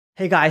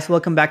Hey guys,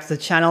 welcome back to the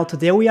channel.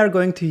 Today we are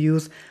going to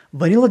use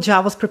vanilla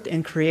JavaScript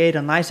and create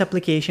a nice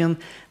application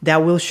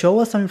that will show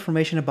us some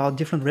information about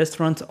different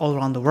restaurants all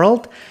around the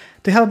world.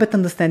 To have a better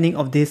understanding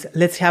of this,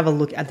 let's have a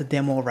look at the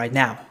demo right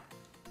now.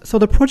 So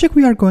the project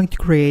we are going to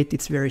create,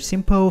 it's very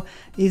simple,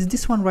 is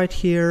this one right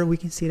here. We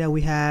can see that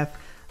we have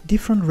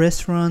different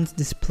restaurants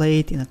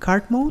displayed in a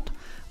cart mode.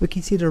 We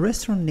can see the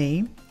restaurant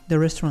name, the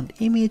restaurant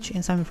image,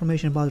 and some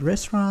information about the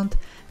restaurant.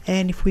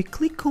 And if we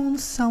click on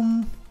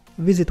some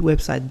visit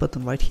website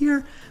button right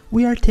here,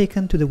 we are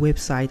taken to the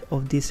website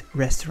of this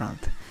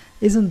restaurant.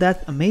 Isn't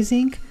that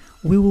amazing?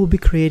 We will be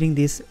creating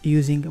this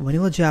using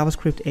vanilla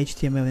JavaScript,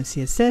 HTML and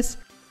CSS.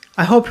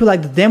 I hope you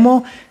like the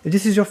demo. If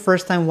this is your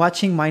first time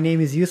watching, my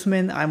name is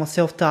Yusman. I'm a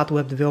self-taught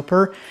web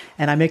developer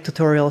and I make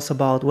tutorials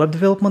about web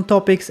development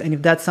topics. And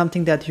if that's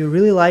something that you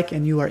really like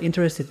and you are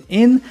interested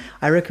in,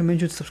 I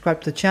recommend you to subscribe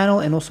to the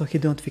channel and also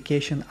hit the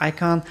notification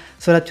icon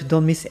so that you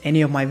don't miss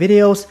any of my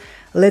videos.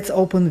 Let's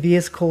open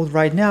VS Code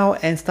right now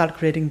and start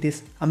creating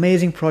this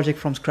amazing project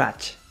from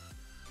scratch.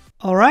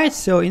 Alright,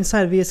 so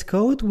inside VS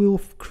Code, we will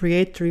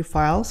create 3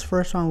 files.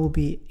 First one will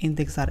be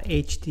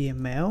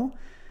index.html.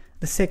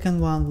 The second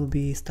one will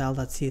be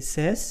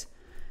style.css,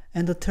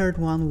 and the third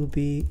one will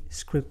be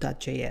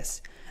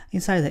script.js.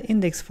 Inside the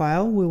index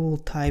file, we will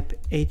type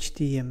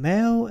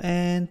HTML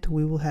and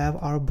we will have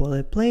our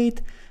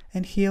boilerplate.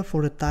 And here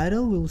for the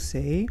title, we will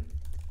say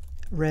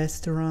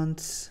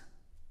restaurants,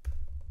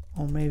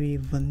 or maybe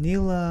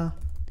vanilla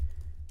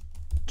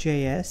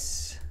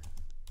JS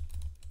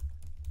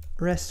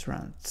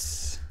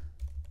restaurants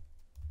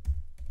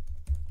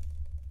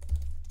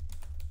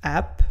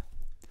app.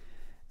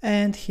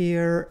 And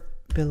here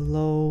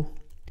below,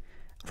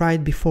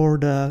 right before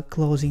the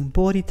closing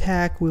body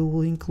tag, we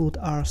will include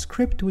our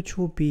script, which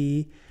will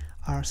be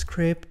our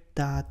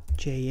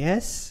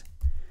script.js.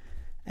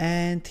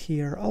 And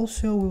here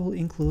also we will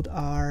include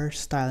our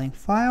styling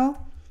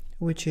file,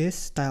 which is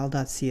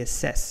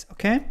style.css.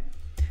 Okay,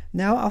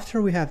 now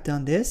after we have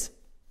done this,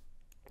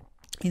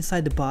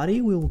 inside the body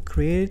we will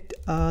create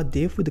a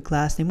div with the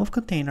class name of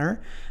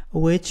container,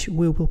 which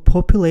we will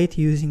populate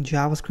using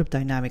JavaScript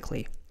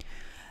dynamically.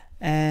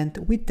 And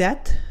with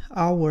that,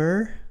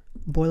 our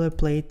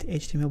boilerplate,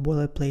 HTML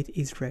boilerplate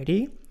is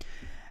ready.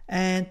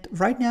 And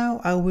right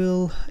now I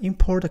will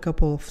import a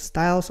couple of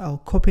styles. I'll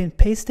copy and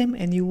paste them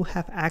and you will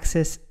have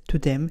access to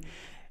them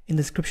in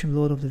the description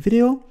below of the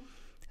video.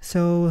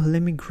 So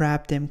let me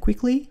grab them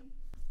quickly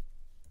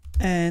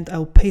and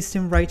I'll paste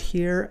them right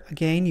here.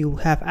 Again, you'll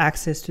have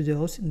access to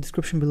those in the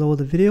description below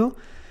the video.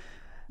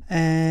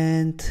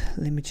 And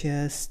let me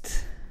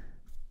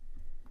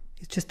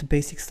it's just the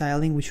basic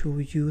styling which we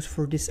will use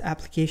for this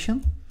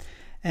application.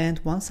 And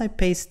once I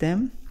paste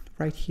them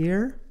right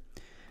here,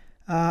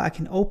 I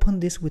can open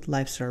this with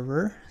Live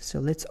Server.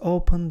 So let's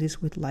open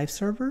this with Live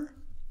Server,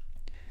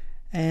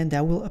 and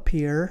that will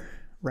appear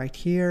right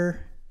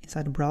here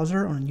inside the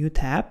browser on a new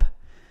tab.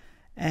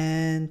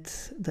 And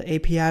the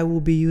API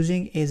we'll be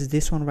using is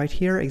this one right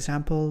here,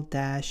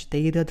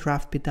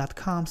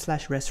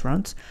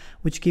 example-data.draftbit.com/restaurants,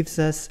 which gives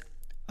us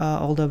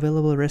all the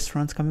available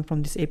restaurants coming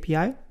from this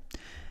API.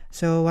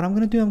 So what I'm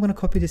going to do, I'm going to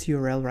copy this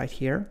URL right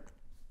here.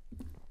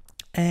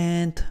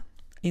 And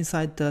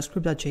inside the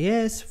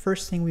script.js,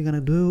 first thing we're going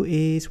to do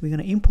is we're going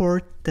to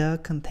import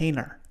the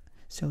container.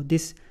 So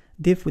this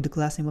div with the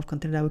class name of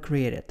container that we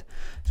created.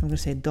 So I'm going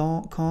to say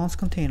const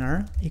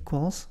container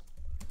equals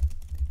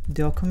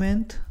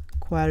document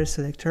query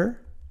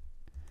selector,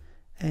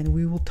 and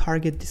we will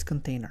target this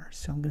container.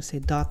 So I'm going to say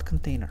dot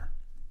container.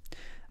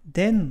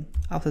 Then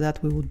after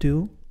that we will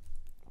do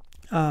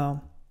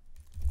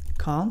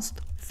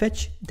const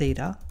fetch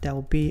data. That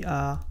will be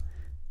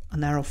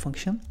an arrow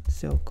function.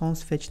 So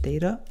const fetch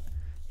data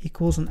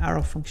equals an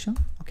arrow function.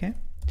 Okay,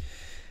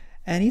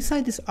 and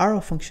inside this arrow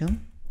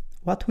function,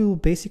 what we will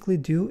basically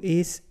do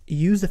is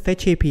use the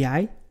fetch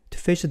API to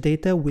fetch the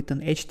data with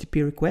an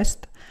HTTP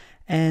request,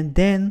 and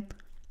then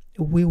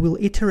we will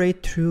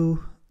iterate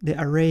through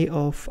the array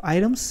of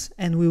items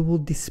and we will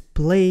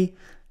display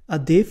a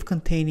div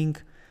containing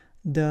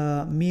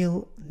the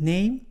meal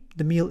name,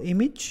 the meal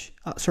image,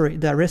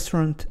 the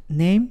restaurant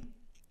name,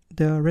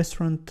 the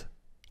restaurant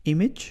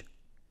image,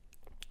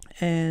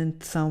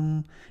 and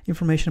some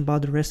information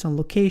about the restaurant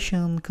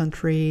location,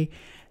 country,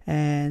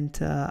 and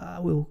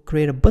we'll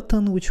create a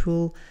button which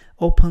will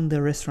open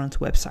the restaurant's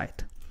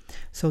website.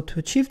 So to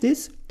achieve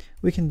this,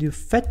 we can do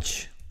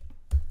fetch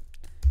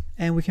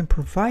and we can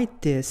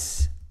provide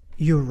this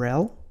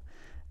URL.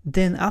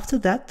 Then after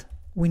that,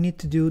 we need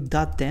to do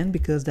 .then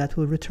because that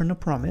will return a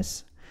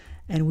promise,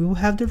 and we will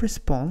have the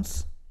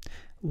response.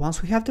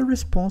 Once we have the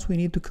response, we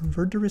need to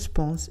convert the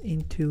response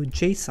into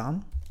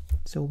JSON.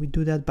 So we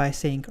do that by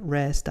saying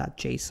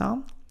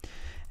res.json,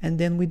 and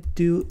then we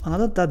do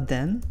another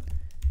 .then,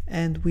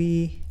 and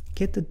we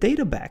get the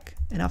data back.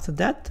 And after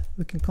that,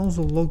 we can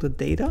console log the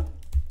data.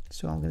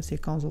 So I'm going to say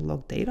console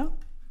log data.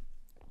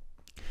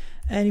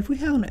 And if we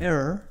have an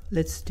error,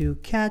 let's do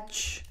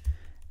catch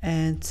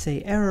and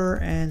say error,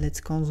 and let's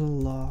console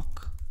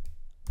log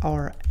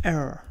our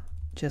error,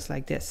 just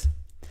like this.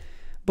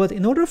 But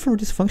in order for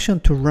this function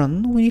to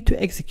run, we need to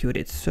execute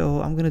it.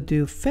 So I'm going to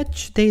do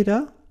fetch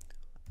data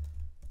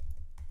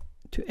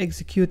to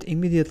execute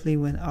immediately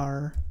when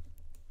our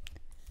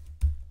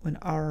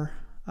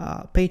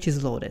page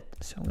is loaded.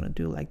 So I'm going to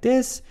do like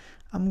this.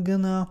 I'm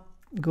going to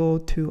go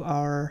to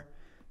our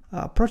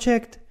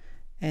project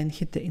and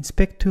hit the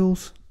inspect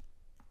tools,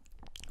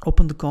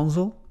 open the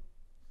console,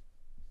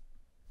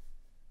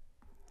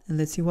 and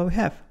let's see what we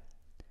have.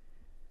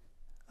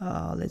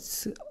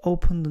 Let's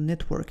open the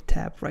network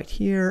tab right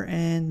here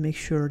and make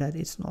sure that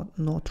it's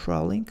not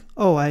trolling.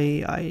 Oh,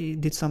 I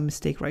did some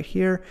mistake right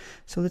here.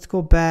 So let's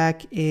go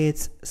back.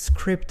 It's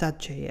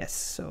script.js.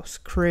 So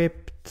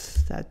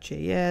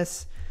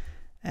script.js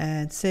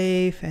and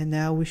save. And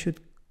now we should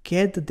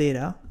get the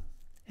data.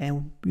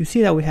 And you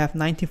see that we have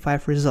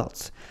 95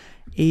 results.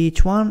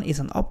 Each one is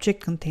an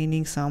object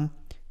containing some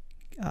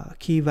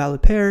key value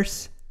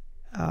pairs.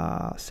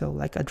 So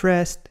like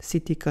address,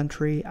 city,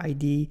 country,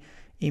 ID,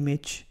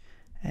 image,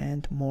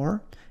 and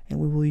more. And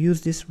we will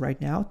use this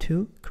right now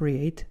to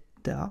create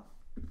the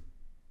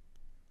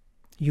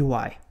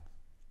UI.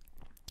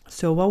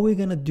 So what we're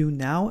gonna do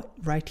now,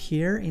 right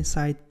here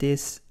inside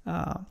this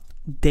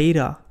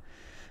data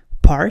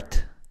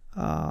part,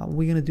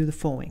 we're gonna do the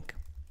following.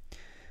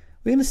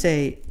 We're gonna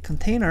say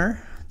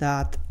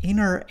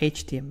container.inner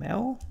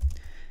HTML,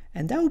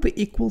 and that will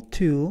be equal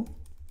to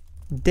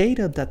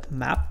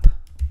data.map,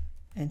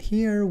 and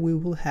here we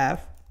will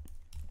have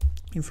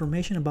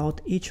information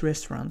about each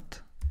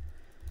restaurant.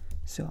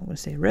 So I'm going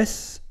to say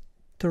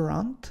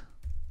restaurant,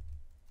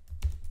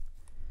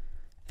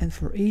 and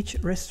for each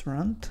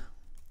restaurant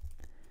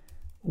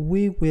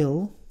we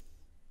will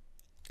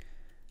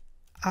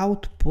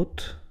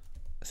output,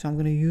 so I'm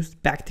going to use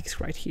backticks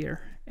right here,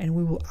 and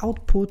we will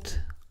output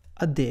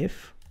a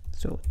div.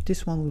 So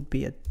this one will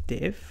be a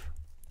div,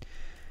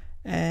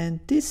 and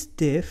this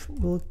div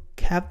will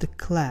have the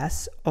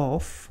class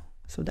of,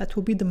 so that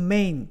will be the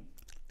main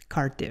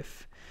cart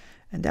div.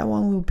 And that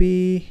one will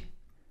be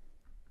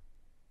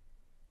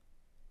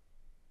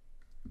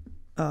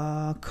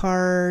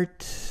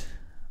cart,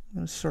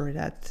 sorry,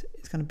 that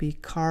it's going to be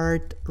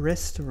cart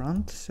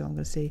restaurant. So I'm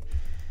going to say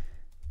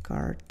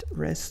cart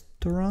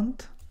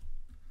restaurant,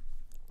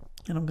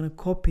 and I'm going to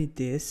copy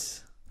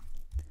this.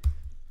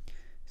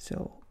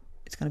 So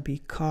it's going to be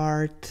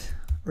cart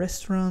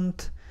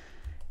restaurant,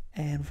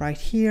 and right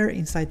here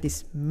inside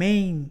this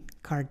main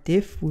cart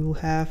div, we will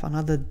have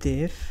another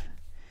div.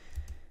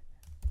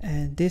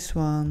 And this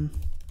one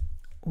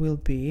will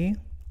be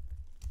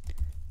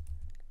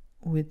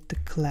with the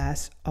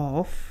class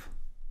of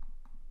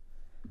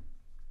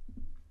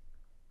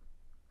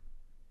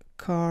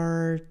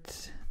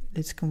cart.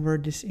 Let's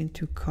convert this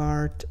into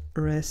cart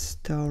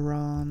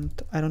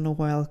restaurant. I don't know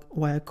why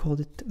I called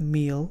it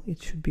meal.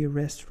 It should be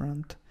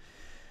restaurant.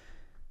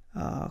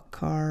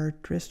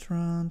 Cart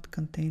restaurant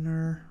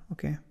container.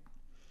 Okay.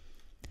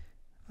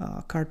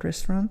 Cart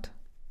restaurant.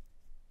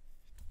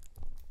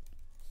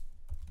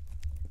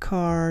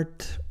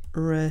 Cart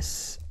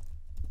restaurant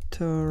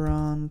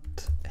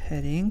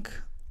heading,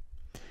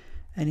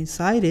 and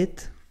inside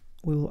it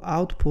we will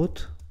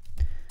output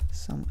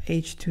some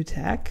h2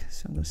 tag.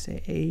 So I'm going to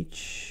say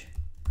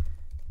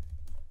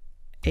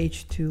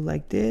h2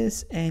 like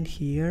this, and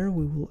here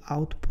we will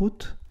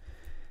output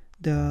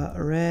the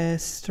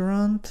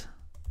restaurant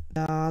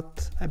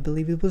that I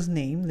believe it was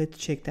name. Let's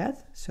check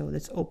that. So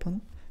let's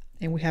open,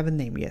 and we have a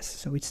name. Yes,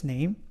 so it's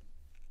name.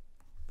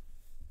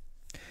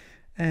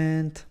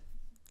 And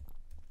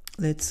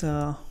let's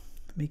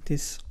make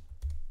this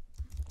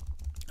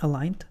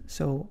aligned.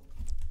 So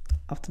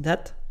after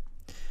that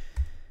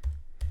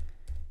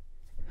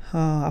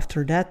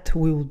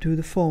we will do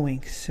the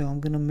following. So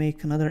I'm gonna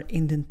make another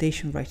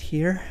indentation right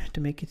here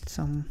to make it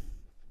some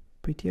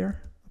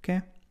prettier.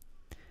 Okay,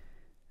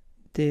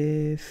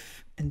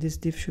 div, and this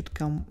div should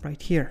come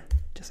right here,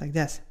 just like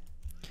that.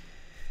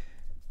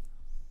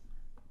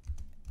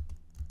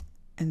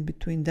 And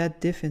between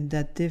that div and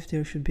that div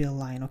there should be a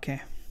line.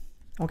 Okay.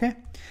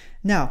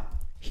 Now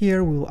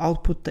here we will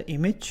output the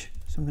image.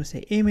 So I'm going to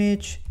say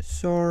image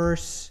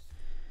source,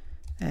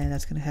 and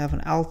that's going to have an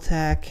alt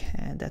tag,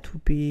 and that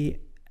will be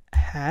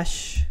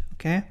hash.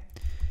 Okay,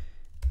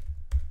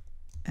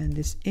 and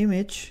this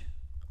image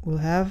will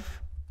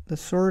have the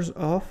source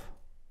of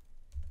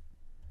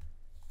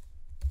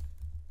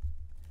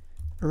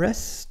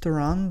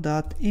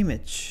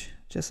restaurant.image,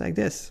 just like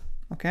this.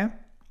 Okay,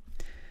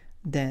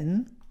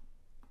 then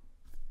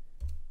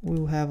we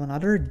will have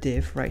another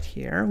div right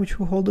here which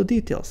will hold the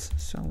details.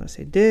 So I'm going to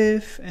say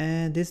div,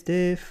 and this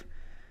div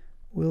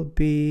will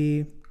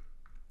be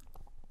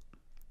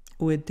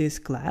with this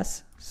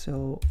class,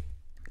 so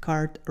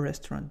cart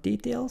restaurant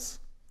details.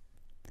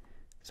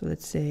 So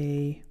let's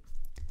say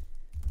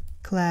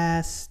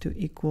class to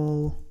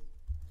equal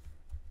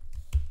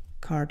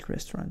cart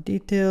restaurant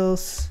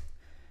details,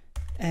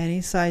 and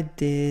inside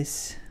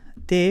this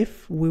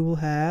div we will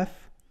have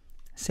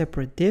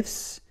separate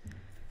divs.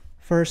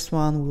 First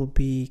one will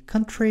be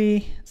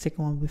country,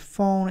 second one will be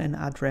phone and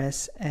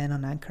address, and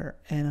an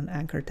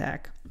anchor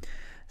tag.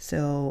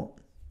 So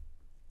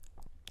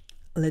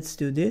let's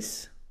do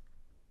this.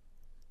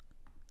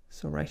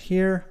 So right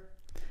here,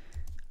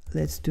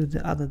 let's do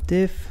the other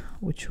div,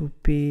 which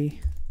would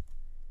be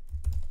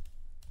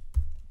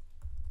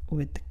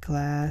with the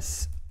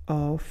class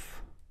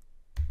of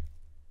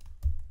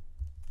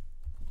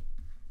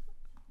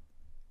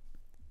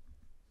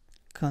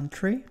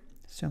country.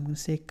 So I'm going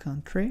to say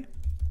country,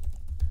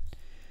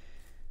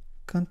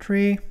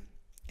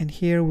 and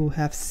here we'll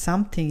have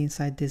something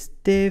inside this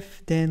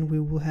div. Then we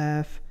will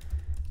have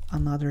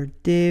another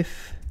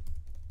div,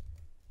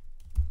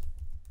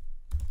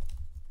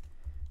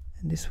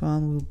 and this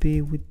one will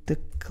be with the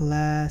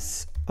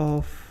class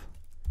of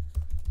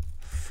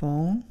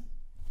phone,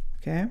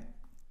 okay,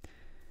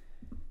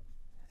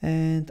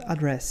 and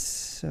address.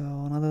 So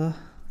another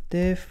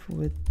div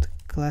with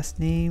class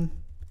name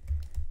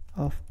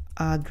of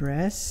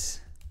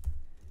address,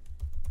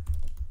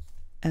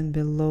 and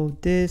below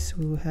this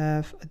we will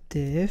have a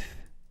div,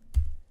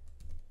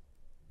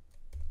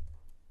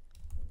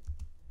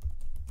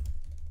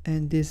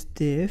 and this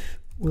div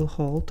will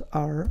hold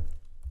our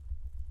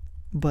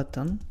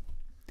button.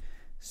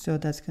 So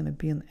that's going to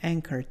be an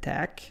anchor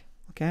tag,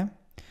 okay.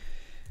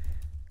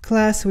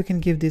 Class, we can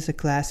give this a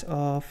class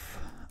of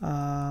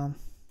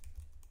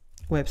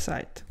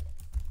website,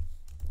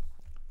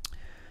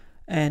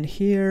 and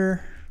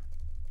here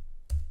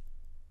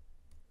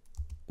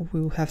we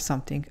will have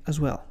something as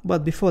well.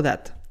 But before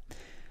that,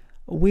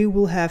 we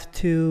will have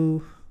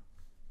to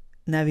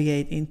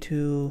navigate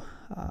into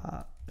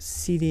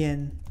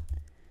CDN.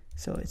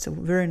 So it's a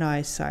very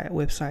nice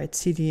website,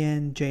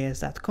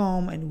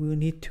 cdnjs.com, and we will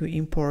need to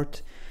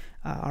import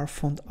our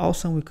font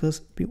awesome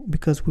because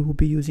we will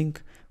be using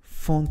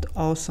font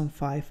awesome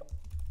 5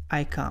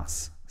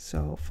 icons.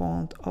 So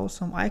font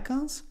awesome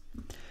icons,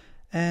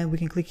 and we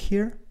can click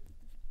here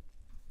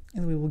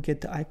and we will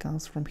get the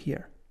icons from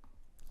here.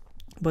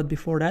 But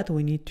before that,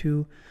 we need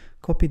to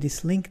copy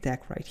this link tag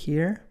right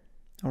here,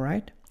 all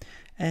right,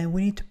 and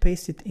we need to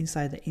paste it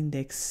inside the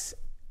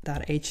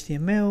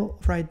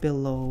index.html right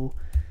below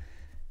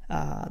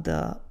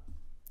the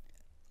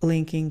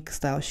linking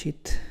style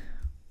sheet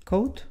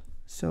code.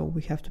 So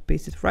we have to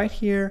paste it right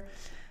here,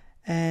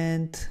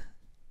 and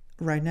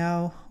right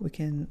now we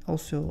can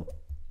also,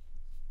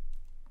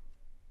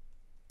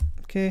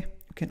 okay,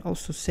 we can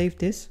also save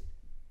this,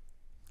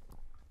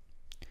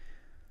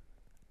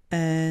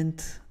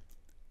 and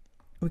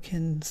we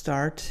can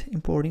start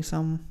importing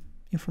some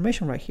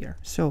information right here.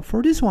 So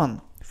for this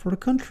one, for the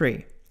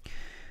country,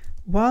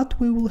 what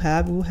we will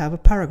have a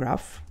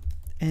paragraph,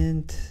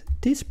 and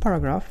this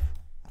paragraph,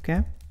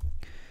 okay,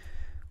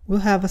 will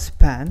have a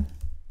span,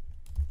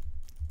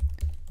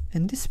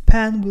 and this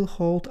span will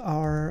hold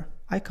our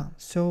icon.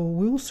 So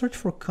we will search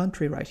for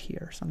country right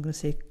here. So I'm going to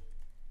say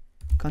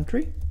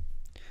country,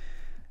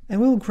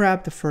 and we'll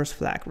grab the first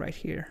flag right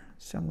here.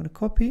 So I'm going to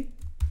copy,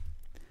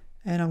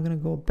 and I'm going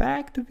to go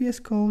back to VS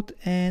Code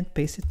and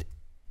paste it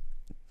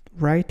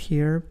right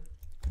here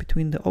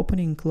between the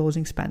opening and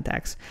closing span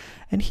tags.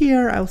 And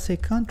here I'll say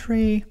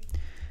country,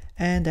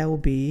 and that will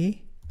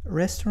be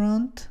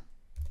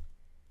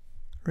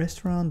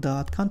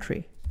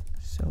restaurant.country.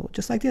 So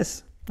just like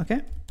this,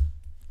 okay?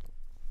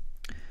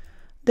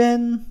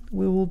 Then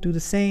we will do the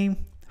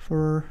same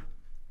for,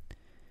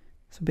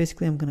 so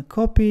basically I'm going to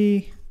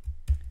copy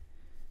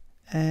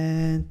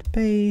and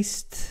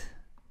paste,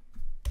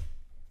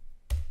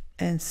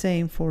 and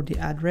same for the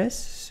address.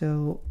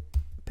 So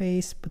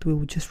paste, but we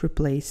will just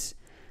replace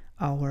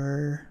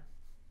our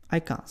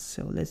icons.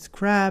 So let's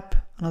grab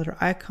another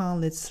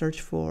icon. Let's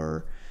search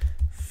for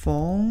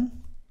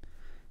phone,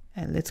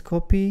 and let's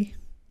copy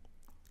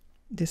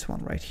this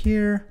one right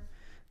here,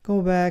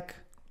 go back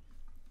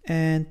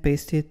and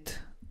paste it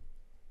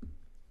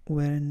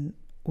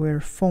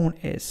where phone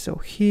is. So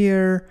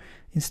here,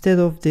 instead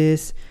of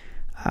this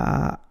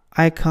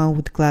icon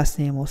with class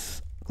name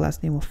of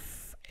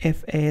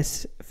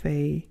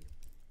FSFA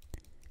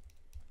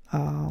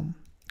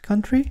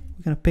country,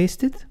 we're gonna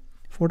paste it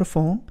for the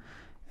phone,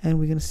 and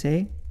we're gonna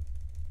say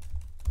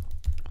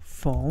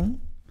phone,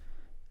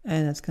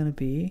 and that's gonna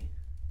be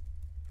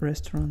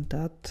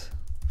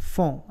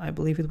restaurant.phone. I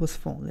believe it was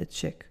phone. Let's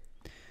check.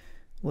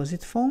 Was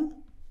it phone?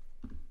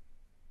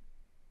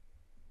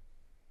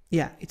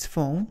 Yeah, it's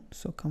phone.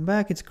 So come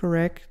back, it's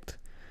correct.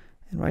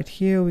 And right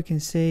here we can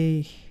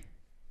say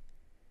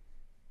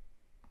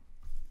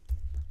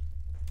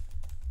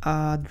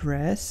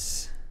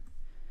address,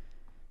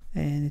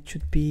 and it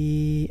should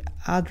be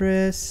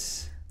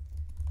address.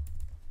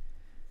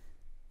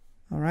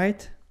 All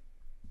right,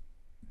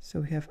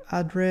 so we have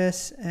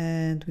address,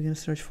 and we're gonna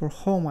search for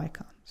home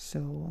icon. So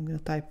I'm gonna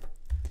type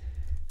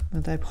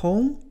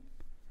home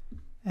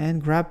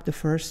and grab the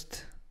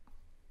first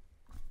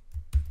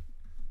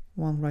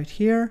one right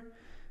here,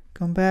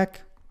 come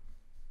back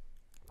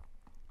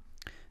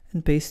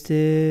and paste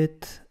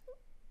it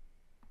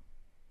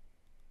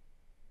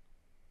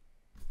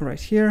right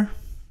here.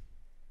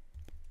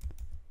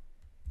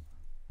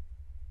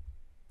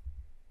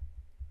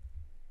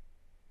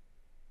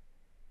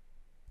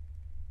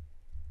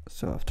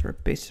 So after I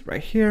paste it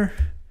right here,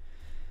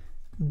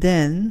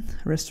 Then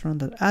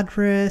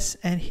restaurant.address,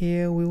 and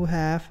here we will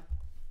have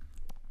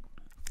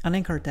an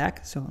anchor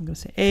tag. So I'm going to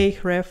say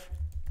href,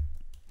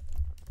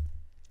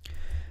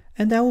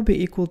 and that will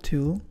be equal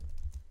to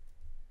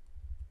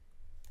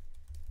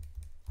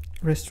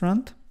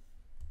restaurant,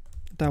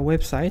 the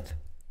website.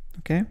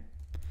 Okay.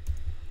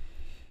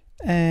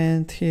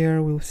 And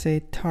here we'll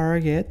say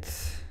target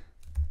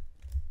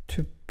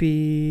to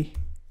be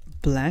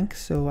blank.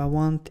 So I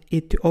want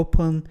it to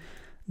open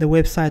the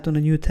website on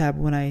a new tab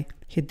when I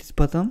hit this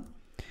button.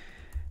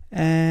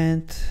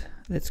 And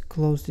let's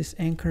close this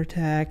anchor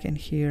tag, and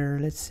here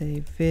let's say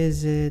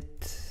visit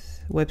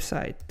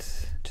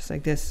website, just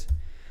like this.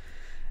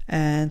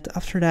 And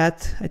after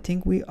that, I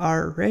think we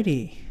are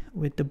ready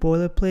with the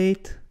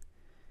boilerplate.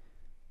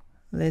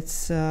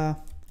 Let's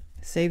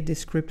save this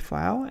script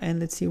file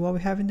and let's see what we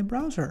have in the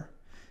browser.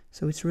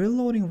 So it's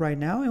reloading right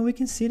now, and we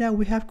can see that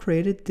we have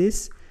created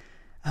this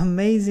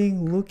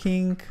amazing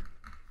looking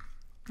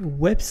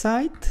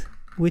website,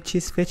 which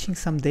is fetching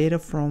some data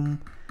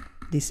from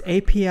this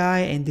API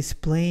and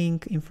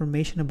displaying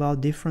information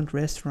about different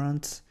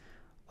restaurants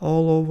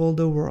all over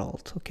the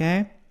world.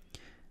 Okay,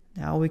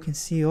 now we can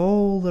see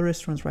all the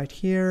restaurants right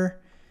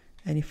here,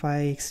 and if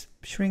I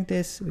shrink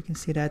this, we can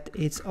see that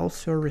it's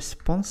also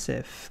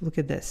responsive. Look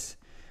at this.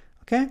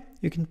 Okay,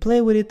 you can play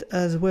with it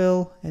as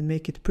well and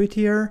make it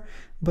prettier,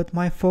 but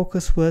my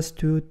focus was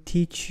to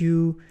teach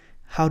you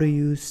how to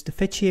use the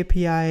Fetch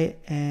API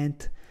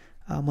and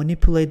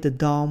manipulate the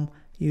DOM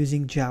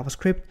using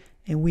JavaScript,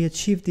 and we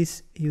achieved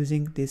this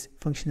using this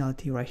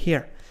functionality right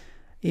here.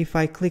 If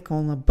I click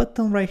on a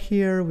button right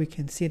here, we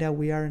can see that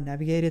we are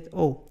navigated.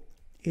 Oh,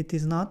 it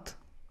is not.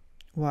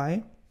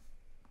 Why?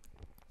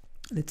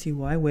 Let's see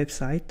why.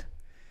 Website.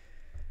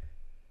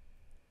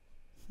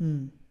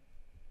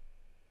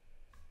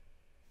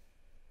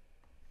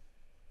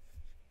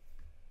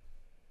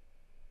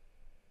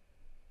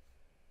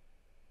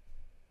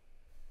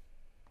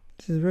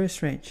 This is very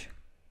strange.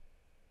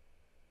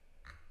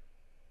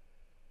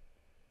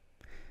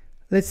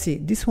 Let's see,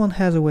 this one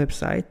has a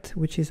website,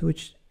 which is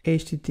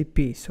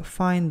HTTP, so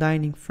fine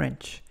dining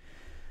French.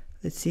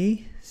 Let's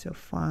see, so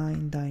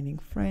fine dining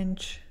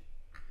French.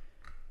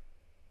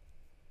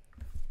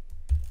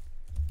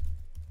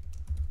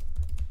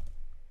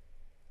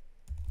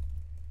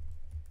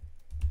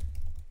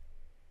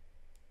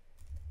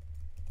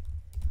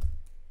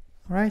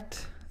 All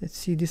right, let's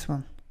see this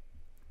one.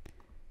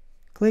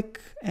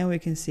 Click, and we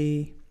can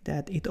see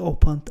that it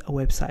opened a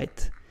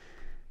website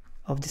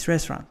of this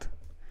restaurant.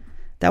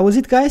 That was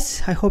it,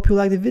 guys. I hope you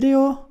liked the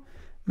video.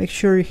 Make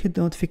sure you hit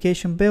the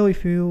notification bell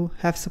if you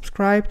have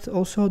subscribed.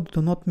 Also,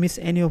 do not miss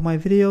any of my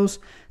videos.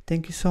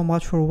 Thank you so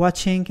much for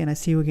watching, and I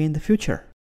see you again in the future.